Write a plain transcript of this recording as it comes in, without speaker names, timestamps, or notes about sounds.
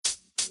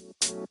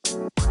I've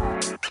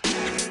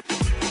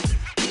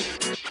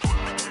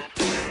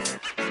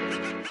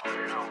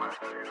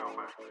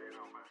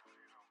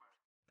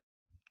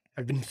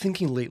been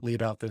thinking lately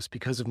about this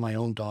because of my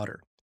own daughter.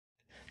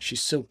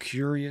 She's so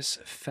curious,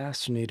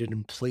 fascinated,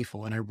 and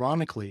playful. And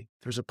ironically,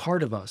 there's a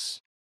part of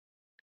us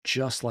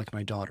just like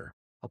my daughter,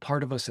 a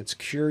part of us that's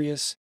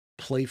curious,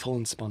 playful,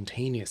 and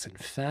spontaneous, and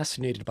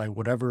fascinated by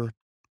whatever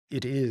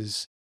it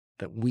is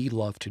that we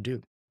love to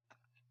do,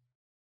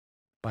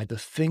 by the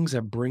things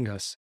that bring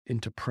us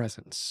into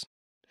presence,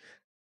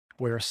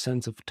 where a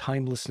sense of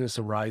timelessness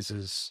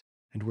arises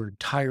and we're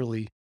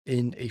entirely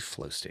in a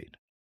flow state.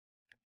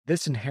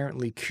 This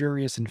inherently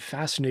curious and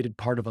fascinated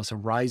part of us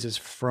arises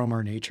from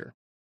our nature.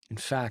 In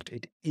fact,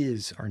 it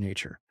is our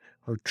nature,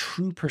 our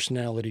true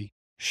personality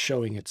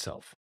showing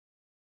itself.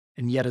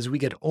 And yet, as we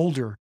get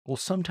older, we'll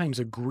sometimes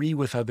agree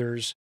with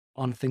others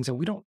on things that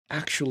we don't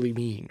actually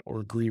mean or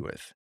agree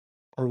with,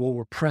 or we'll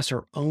repress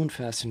our own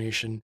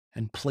fascination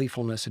and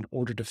playfulness in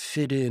order to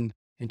fit in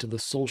into the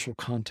social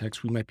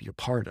context we might be a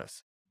part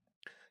of.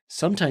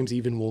 Sometimes,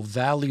 even, we'll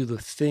value the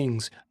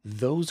things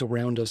those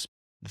around us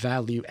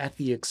value at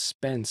the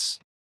expense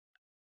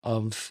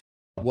of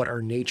what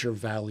our nature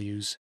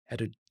values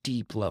at a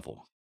deep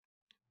level.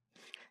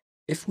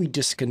 If we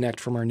disconnect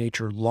from our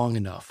nature long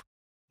enough,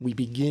 we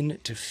begin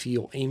to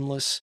feel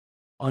aimless,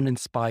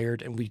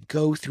 uninspired, and we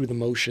go through the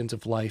motions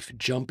of life,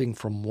 jumping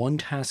from one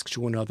task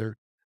to another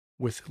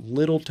with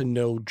little to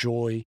no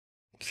joy,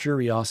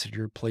 curiosity,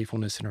 or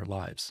playfulness in our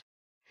lives.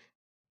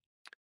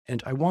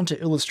 And I want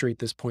to illustrate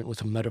this point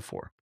with a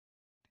metaphor.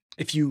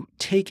 If you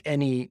take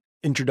any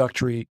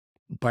introductory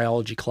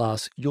biology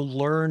class, you'll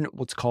learn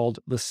what's called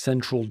the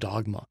central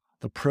dogma,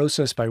 the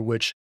process by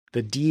which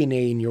the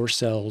DNA in your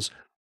cells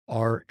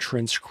are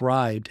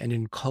transcribed and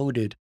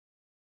encoded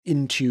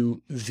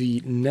into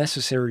the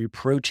necessary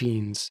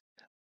proteins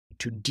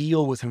to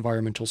deal with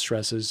environmental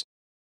stresses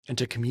and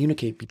to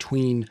communicate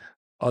between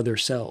other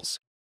cells.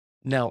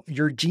 Now,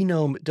 your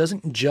genome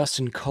doesn't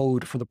just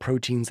encode for the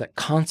proteins that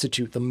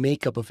constitute the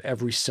makeup of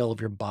every cell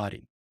of your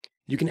body.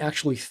 You can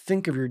actually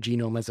think of your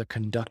genome as a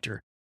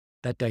conductor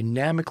that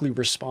dynamically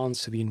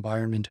responds to the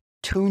environment,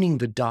 tuning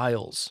the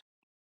dials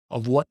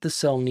of what the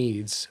cell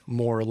needs,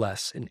 more or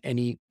less, in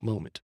any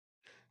moment.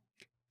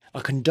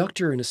 A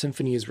conductor in a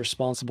symphony is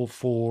responsible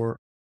for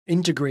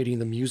integrating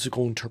the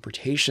musical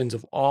interpretations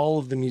of all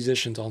of the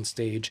musicians on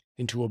stage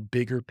into a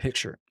bigger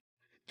picture.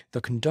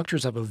 The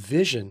conductors have a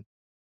vision,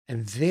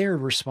 and they're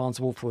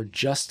responsible for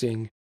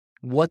adjusting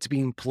what's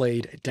being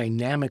played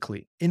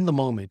dynamically in the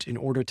moment in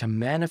order to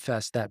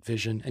manifest that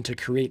vision and to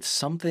create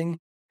something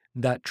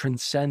that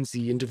transcends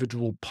the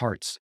individual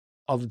parts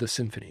of the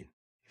symphony.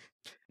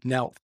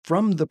 Now,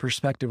 from the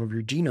perspective of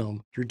your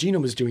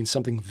genome is doing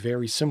something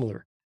very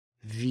similar.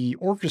 The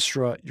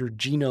orchestra your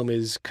genome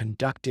is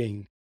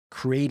conducting,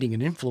 creating,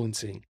 and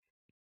influencing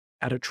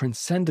at a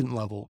transcendent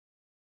level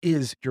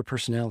is your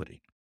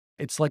personality.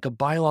 It's like a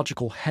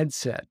biological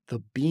headset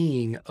the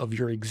being of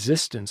your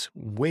existence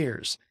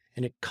wears,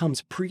 and it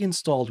comes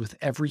pre-installed with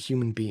every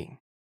human being.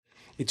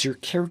 It's your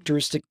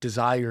characteristic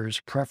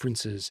desires,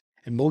 preferences,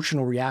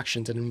 emotional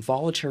reactions, and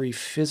involuntary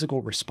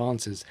physical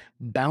responses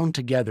bound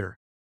together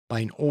by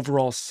an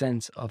overall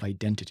sense of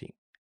identity.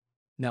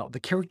 Now, the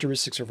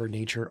characteristics of our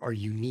nature are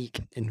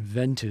unique,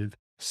 inventive,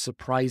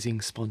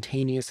 surprising,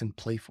 spontaneous, and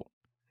playful.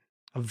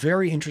 A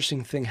very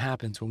interesting thing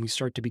happens when we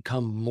start to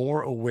become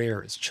more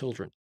aware as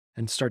children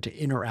and start to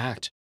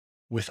interact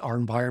with our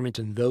environment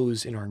and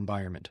those in our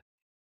environment.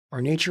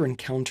 Our nature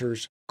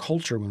encounters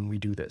culture when we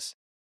do this.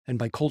 And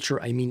by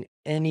culture, I mean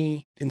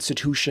any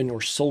institution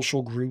or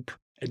social group.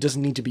 It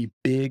doesn't need to be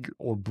big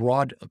or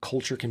broad. A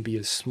culture can be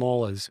as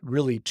small as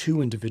really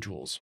two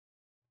individuals.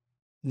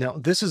 Now,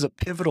 this is a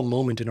pivotal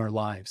moment in our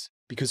lives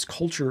because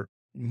culture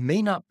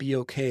may not be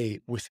okay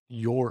with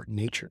your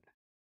nature.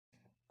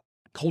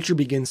 Culture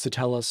begins to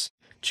tell us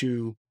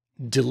to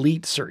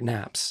delete certain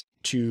apps,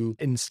 to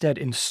instead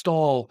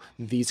install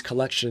these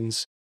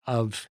collections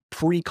of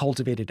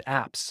pre-cultivated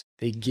apps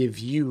they give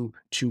you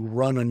to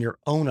run on your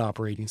own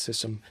operating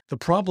system. The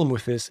problem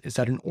with this is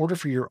that in order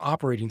for your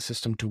operating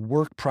system to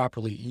work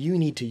properly, you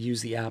need to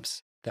use the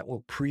apps that were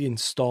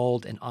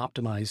pre-installed and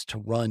optimized to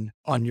run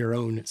on your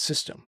own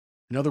system.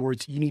 In other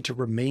words, you need to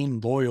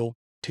remain loyal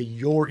to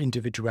your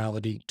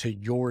individuality, to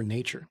your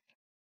nature.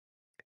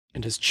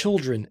 And as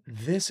children,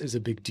 this is a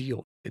big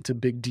deal. It's a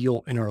big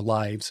deal in our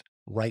lives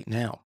right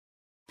now.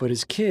 But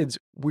as kids,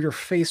 we are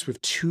faced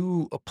with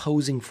two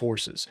opposing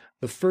forces.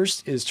 The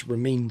first is to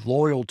remain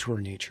loyal to our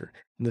nature,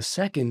 and the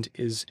second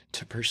is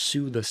to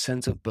pursue the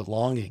sense of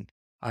belonging,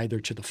 either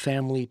to the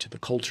family, to the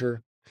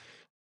culture.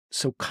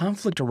 So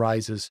conflict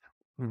arises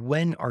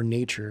when our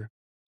nature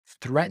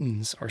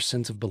threatens our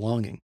sense of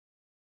belonging.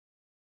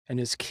 And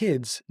as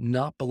kids,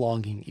 not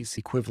belonging is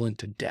equivalent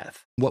to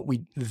death. What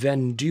we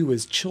then do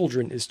as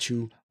children is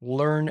to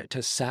learn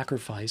to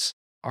sacrifice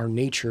our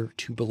nature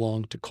to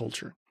belong to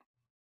culture.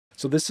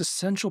 So, this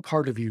essential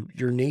part of you,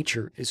 your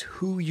nature, is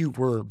who you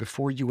were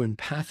before you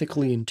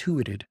empathically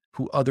intuited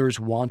who others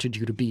wanted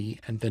you to be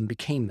and then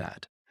became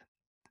that.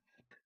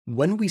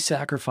 When we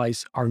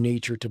sacrifice our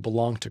nature to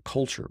belong to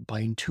culture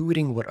by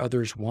intuiting what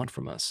others want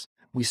from us,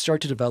 we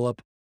start to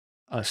develop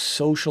a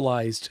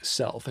socialized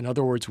self. In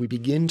other words, we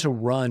begin to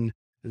run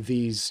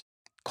these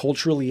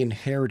culturally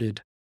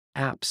inherited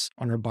apps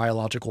on our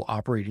biological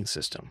operating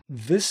system.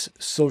 This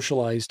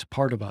socialized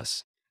part of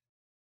us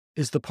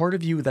is the part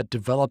of you that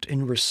developed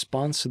in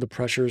response to the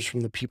pressures from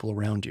the people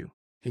around you,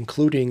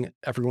 including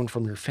everyone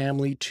from your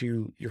family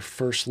to your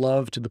first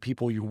love to the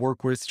people you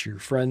work with to your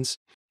friends.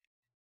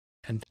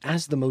 And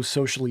as the most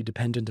socially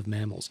dependent of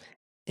mammals,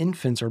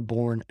 infants are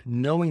born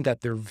knowing that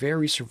their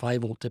very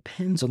survival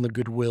depends on the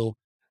goodwill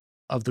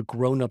of the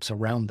grown-ups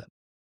around them.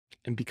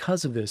 And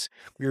because of this,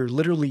 we are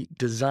literally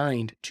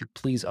designed to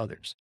please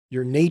others.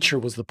 Your nature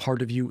was the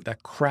part of you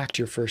that cracked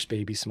your first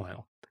baby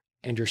smile.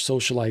 And your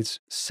socialized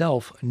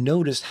self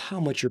noticed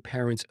how much your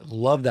parents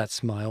loved that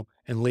smile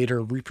and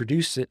later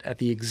reproduced it at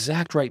the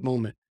exact right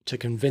moment to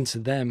convince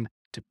them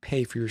to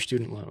pay for your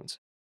student loans.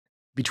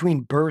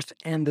 Between birth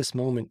and this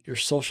moment, your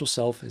social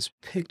self has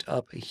picked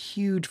up a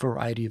huge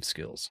variety of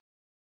skills.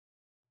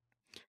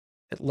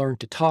 It learned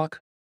to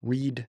talk,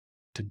 read,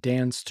 to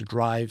dance, to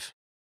drive,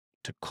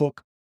 to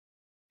cook,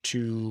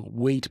 to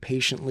wait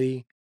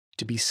patiently,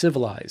 to be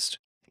civilized,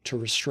 to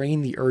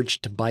restrain the urge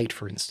to bite,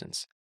 for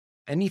instance.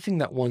 Anything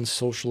that won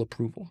social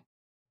approval.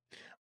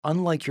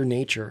 Unlike your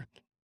nature,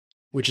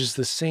 which is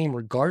the same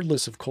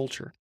regardless of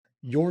culture,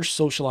 your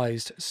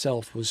socialized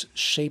self was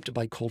shaped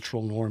by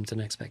cultural norms and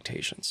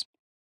expectations.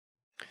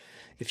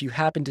 If you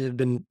happen to have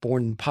been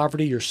born in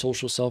poverty, your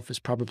social self is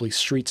probably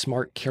street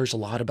smart, cares a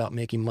lot about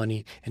making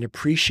money, and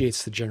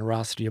appreciates the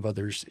generosity of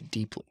others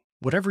deeply.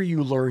 Whatever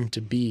you learn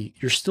to be,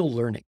 you're still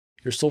learning.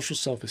 Your social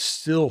self is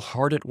still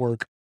hard at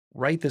work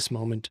right this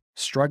moment,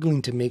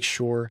 struggling to make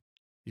sure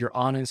you're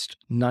honest,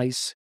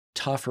 nice,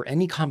 tough, or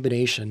any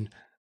combination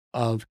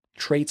of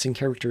traits and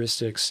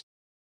characteristics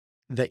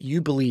that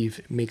you believe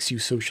makes you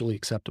socially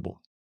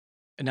acceptable.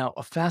 And now,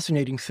 a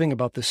fascinating thing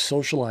about this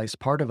socialized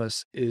part of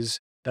us is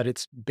that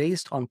it's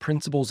based on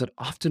principles that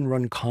often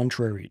run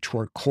contrary to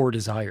our core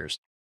desires.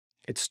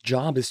 Its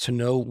job is to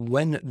know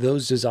when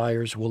those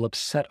desires will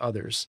upset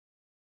others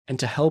and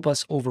to help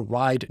us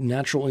override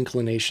natural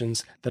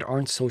inclinations that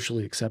aren't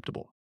socially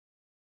acceptable.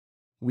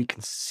 We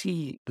can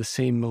see the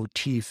same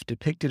motif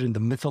depicted in the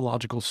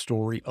mythological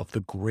story of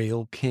the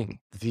Grail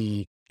King,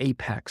 the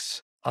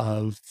apex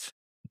of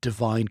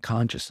divine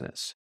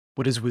consciousness.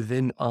 What is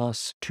within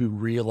us to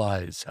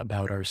realize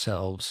about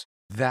ourselves,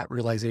 that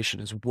realization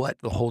is what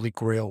the Holy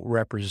Grail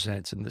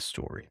represents in this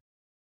story.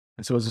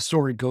 And so, as the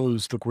story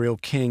goes, the Grail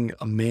King,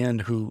 a man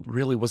who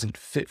really wasn't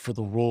fit for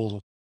the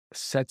role,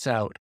 sets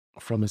out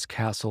from his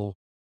castle.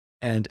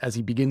 And as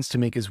he begins to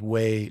make his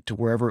way to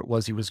wherever it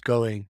was he was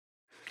going,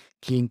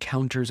 he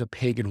encounters a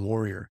pagan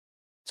warrior.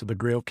 So the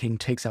Grail King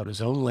takes out his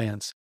own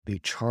lance. They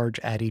charge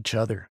at each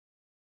other.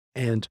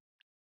 And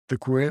the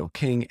Grail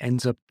King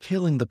ends up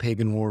killing the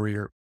pagan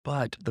warrior,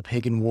 but the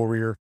pagan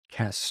warrior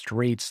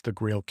castrates the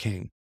Grail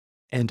King.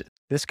 And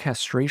this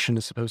castration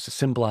is supposed to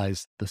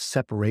symbolize the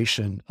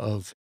separation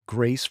of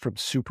grace from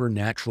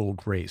supernatural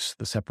grace,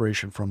 the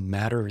separation from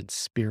matter and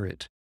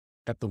spirit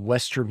that the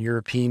Western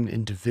European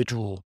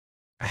individual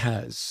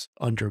has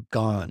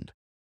undergone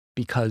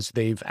because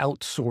they've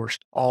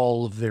outsourced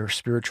all of their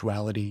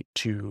spirituality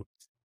to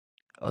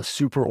a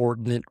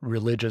superordinate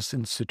religious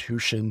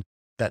institution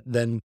that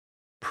then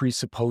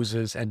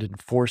presupposes and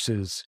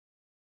enforces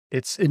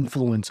its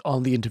influence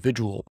on the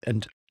individual.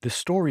 And the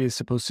story is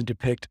supposed to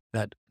depict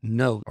that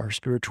no, our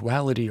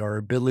spirituality, our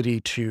ability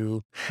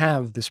to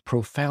have this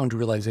profound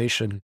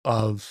realization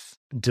of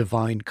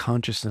divine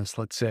consciousness,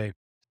 let's say,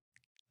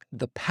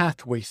 the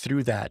pathway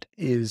through that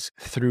is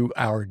through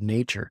our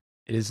nature.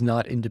 It is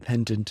not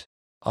independent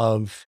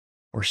of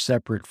or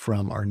separate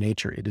from our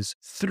nature. It is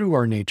through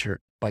our nature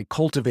by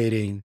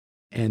cultivating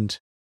and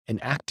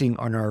acting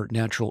on our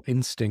natural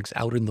instincts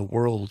out in the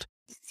world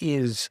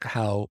is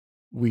how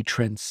we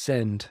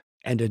transcend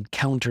and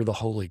encounter the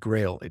Holy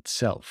Grail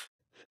itself.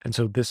 And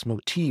so this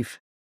motif,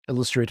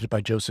 illustrated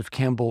by Joseph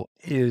Campbell,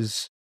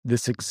 is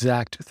this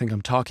exact thing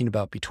I'm talking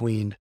about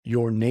between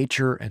your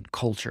nature and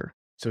culture.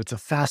 So it's a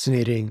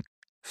fascinating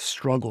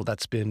struggle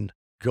that's been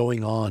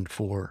going on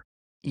for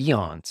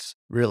eons,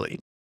 really.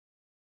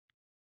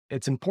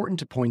 It's important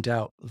to point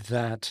out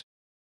that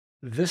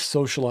this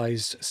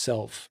socialized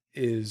self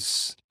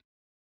is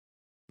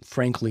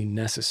frankly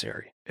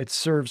necessary. It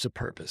serves a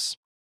purpose,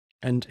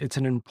 and it's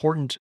an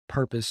important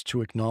purpose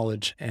to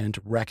acknowledge and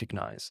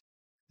recognize.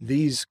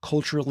 These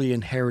culturally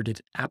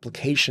inherited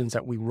applications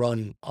that we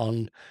run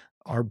on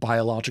our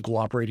biological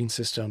operating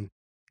system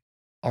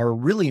are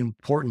really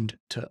important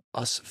to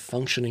us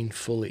functioning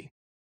fully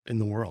in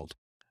the world.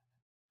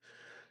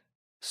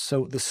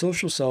 So the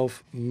social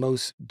self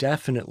most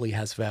definitely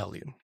has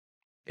value.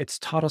 It's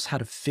taught us how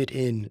to fit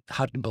in,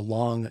 how to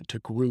belong to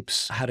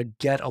groups, how to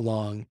get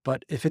along.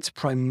 But if it's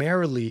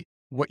primarily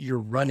what you're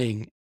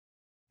running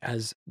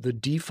as the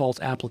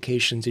default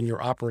applications in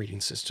your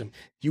operating system,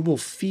 you will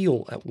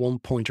feel at one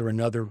point or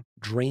another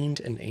drained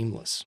and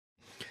aimless.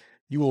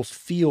 You will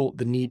feel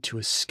the need to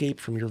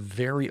escape from your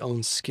very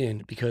own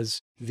skin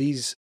because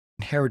these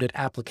inherited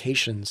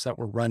applications that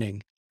we're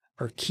running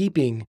are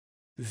keeping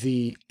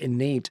the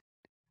innate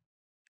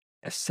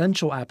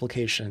essential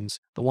applications,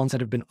 the ones that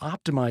have been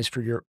optimized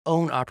for your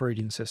own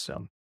operating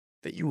system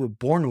that you were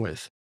born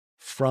with,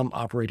 from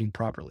operating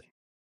properly.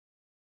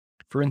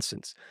 For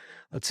instance,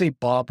 let's say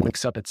Bob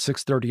wakes up at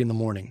 6:30 in the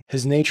morning.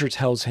 His nature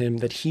tells him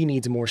that he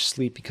needs more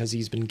sleep because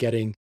he's been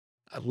getting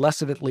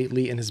less of it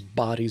lately and his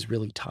body's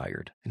really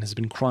tired and has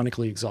been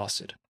chronically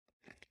exhausted.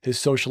 His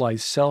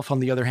socialized self, on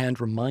the other hand,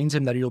 reminds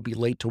him that he'll be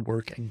late to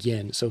work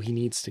again, so he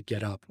needs to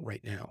get up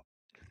right now.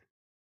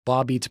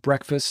 Bob eats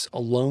breakfast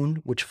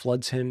alone, which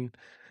floods him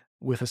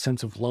with a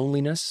sense of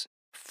loneliness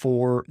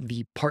for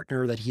the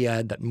partner that he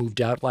had that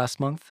moved out last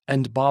month.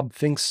 And Bob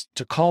thinks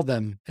to call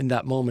them in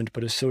that moment,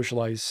 but his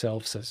socialized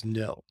self says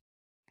no.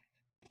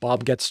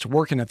 Bob gets to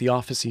work, and at the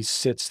office, he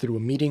sits through a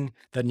meeting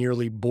that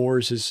nearly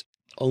bores his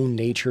own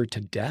nature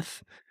to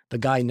death. The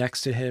guy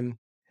next to him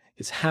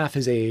is half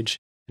his age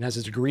and has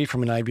a degree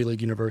from an Ivy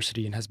League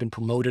university and has been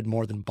promoted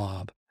more than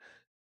Bob.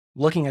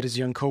 Looking at his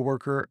young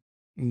coworker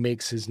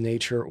makes his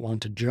nature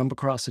want to jump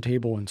across the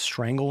table and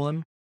strangle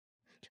him,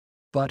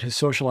 but his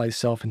socialized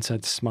self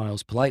instead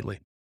smiles politely.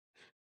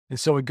 And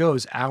so it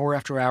goes hour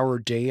after hour,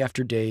 day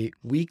after day,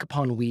 week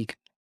upon week.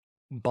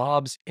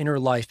 Bob's inner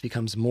life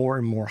becomes more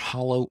and more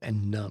hollow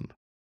and numb.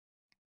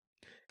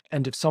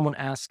 And if someone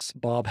asks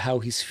Bob how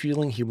he's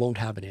feeling, he won't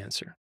have an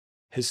answer.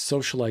 His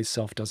socialized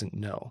self doesn't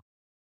know.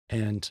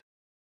 And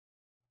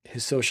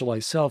his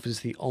socialized self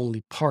is the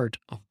only part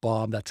of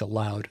Bob that's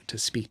allowed to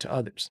speak to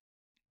others.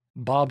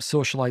 Bob's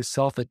socialized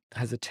self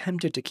has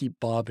attempted to keep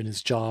Bob in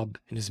his job,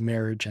 in his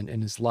marriage, and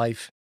in his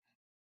life.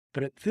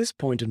 But at this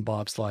point in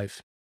Bob's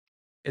life,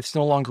 it's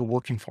no longer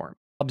working for him.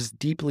 Bob's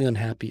deeply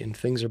unhappy and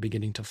things are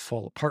beginning to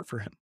fall apart for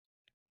him.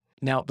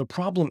 Now, the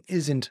problem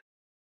isn't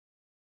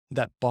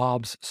that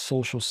Bob's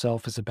social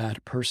self is a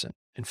bad person.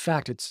 In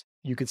fact,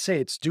 you could say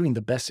it's doing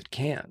the best it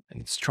can,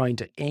 and it's trying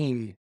to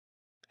aim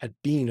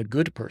at being a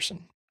good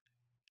person.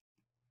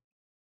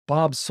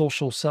 Bob's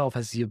social self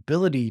has the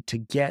ability to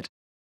get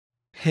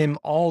him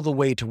all the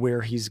way to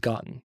where he's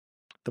gotten.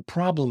 The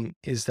problem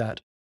is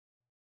that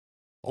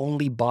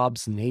only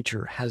Bob's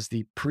nature has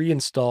the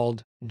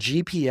pre-installed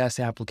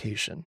GPS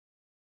application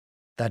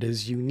that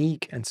is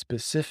unique and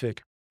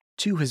specific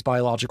to his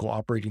biological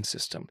operating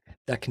system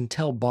that can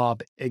tell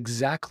Bob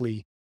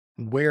exactly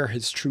where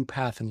his true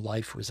path in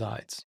life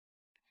resides.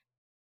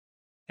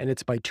 And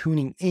it's by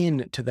tuning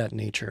in to that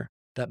nature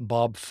that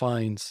Bob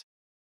finds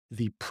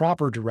the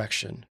proper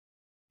direction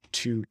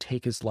to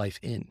take his life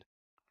in.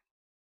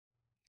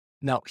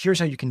 Now, here's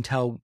how you can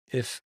tell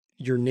if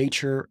your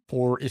nature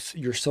or if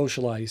your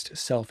socialized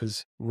self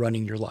is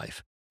running your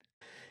life.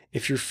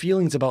 If your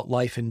feelings about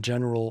life in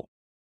general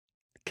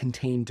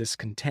contain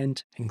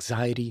discontent,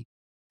 anxiety,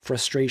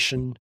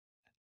 frustration,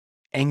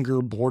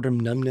 anger, boredom,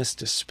 numbness,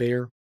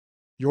 despair,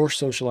 your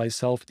socialized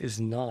self is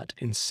not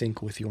in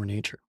sync with your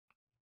nature.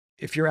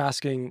 If you're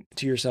asking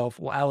to yourself,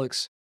 well,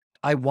 Alex,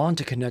 I want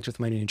to connect with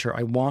my nature.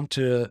 I want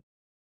to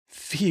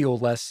feel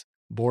less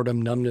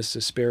boredom, numbness,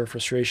 despair,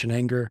 frustration,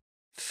 anger,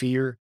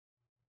 fear.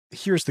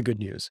 Here's the good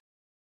news.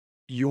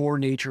 Your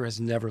nature has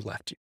never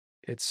left you.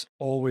 It's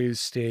always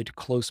stayed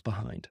close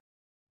behind.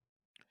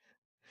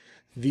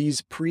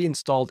 These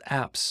pre-installed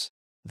apps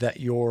that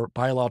your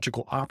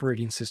biological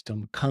operating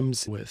system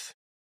comes with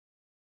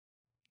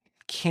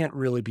can't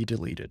really be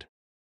deleted.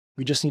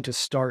 We just need to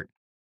start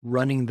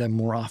running them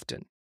more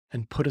often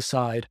and put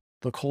aside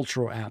the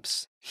cultural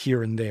apps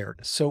here and there.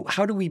 So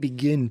how do we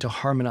begin to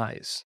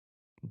harmonize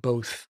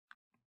both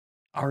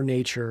our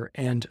nature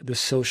and the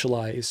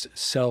socialized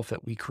self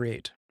that we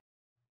create?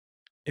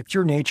 If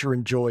your nature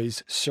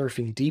enjoys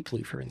surfing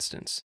deeply, for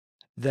instance,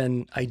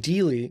 then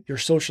ideally your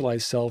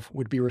socialized self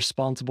would be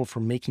responsible for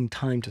making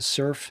time to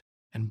surf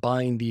and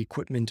buying the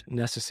equipment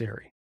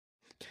necessary.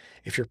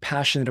 If you're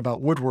passionate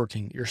about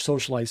woodworking, your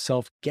socialized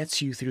self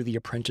gets you through the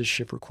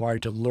apprenticeship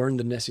required to learn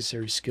the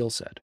necessary skill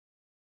set.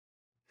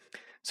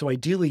 So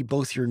ideally,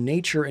 both your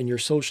nature and your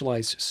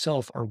socialized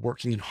self are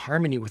working in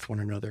harmony with one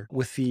another,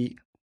 with the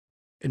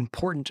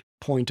important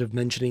point of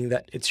mentioning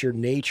that it's your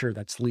nature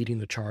that's leading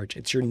the charge.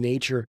 It's your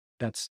nature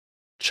that's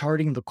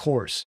charting the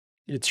course.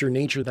 It's your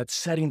nature that's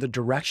setting the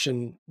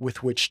direction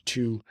with which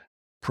to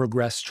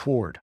progress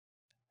toward.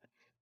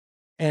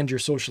 And your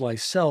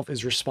socialized self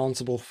is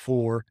responsible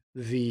for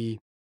the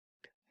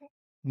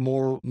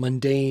more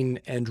mundane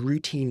and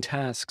routine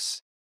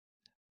tasks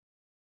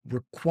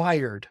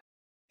required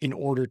in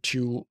order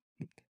to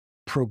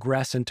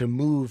progress and to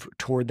move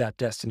toward that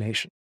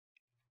destination.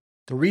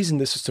 The reason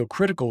this is so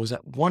critical is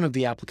that one of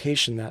the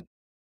application that,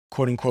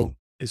 quote unquote,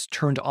 is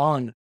turned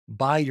on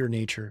by your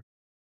nature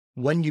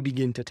when you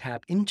begin to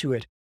tap into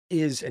it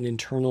is an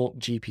internal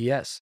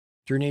GPS.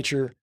 Your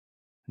nature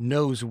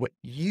knows what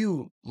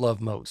you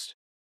love most,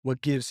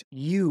 what gives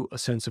you a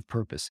sense of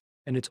purpose,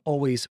 and it's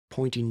always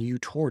pointing you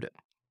toward it.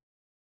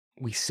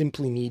 We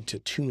simply need to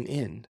tune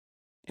in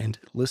and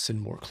listen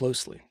more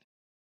closely.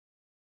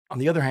 On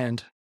the other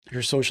hand,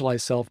 Your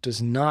socialized self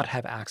does not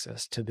have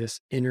access to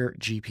this inner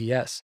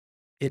GPS.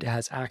 It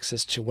has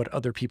access to what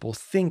other people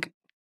think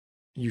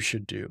you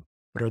should do,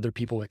 what other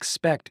people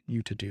expect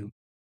you to do.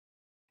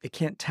 It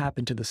can't tap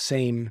into the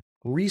same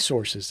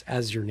resources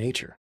as your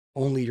nature.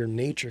 Only your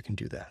nature can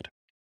do that.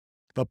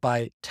 But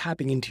by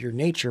tapping into your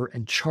nature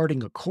and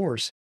charting a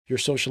course, your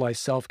socialized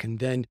self can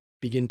then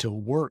begin to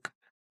work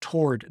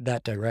toward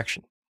that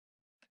direction.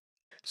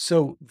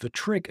 So the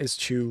trick is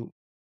to,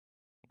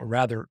 or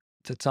rather,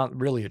 it's not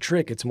really a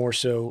trick, it's more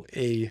so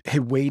a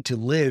way to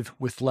live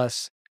with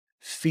less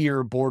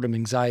fear, boredom,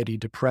 anxiety,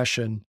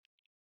 depression,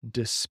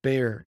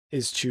 despair,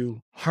 is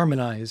to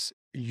harmonize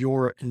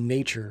your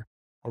nature,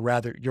 or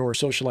rather, your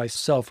socialized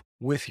self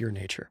with your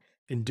nature.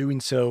 In doing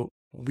so,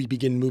 we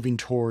begin moving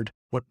toward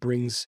what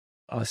brings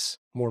us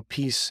more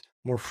peace,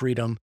 more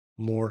freedom,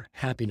 more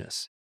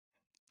happiness.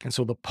 And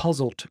so the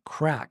puzzle to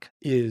crack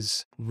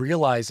is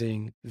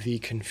realizing the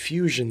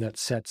confusion that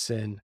sets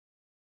in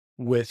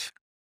with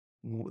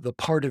the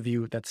part of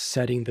you that's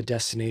setting the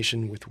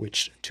destination with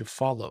which to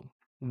follow.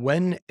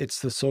 When it's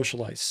the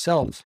socialized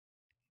self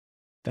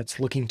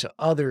that's looking to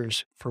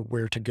others for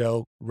where to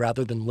go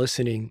rather than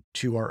listening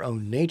to our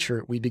own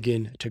nature, we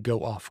begin to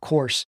go off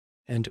course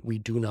and we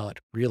do not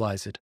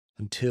realize it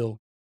until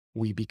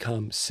we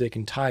become sick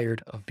and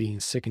tired of being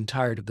sick and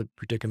tired of the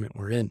predicament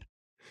we're in.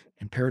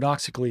 And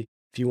paradoxically,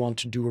 if you want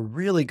to do a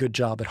really good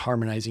job at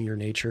harmonizing your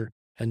nature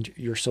and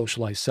your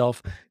socialized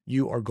self,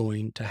 you are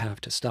going to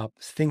have to stop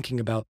thinking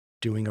about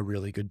doing a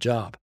really good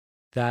job.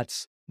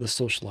 That's the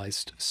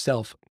socialized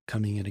self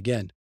coming in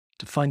again.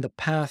 To find the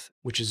path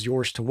which is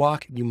yours to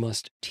walk, you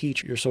must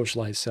teach your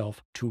socialized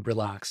self to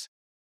relax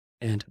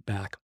and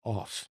back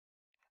off.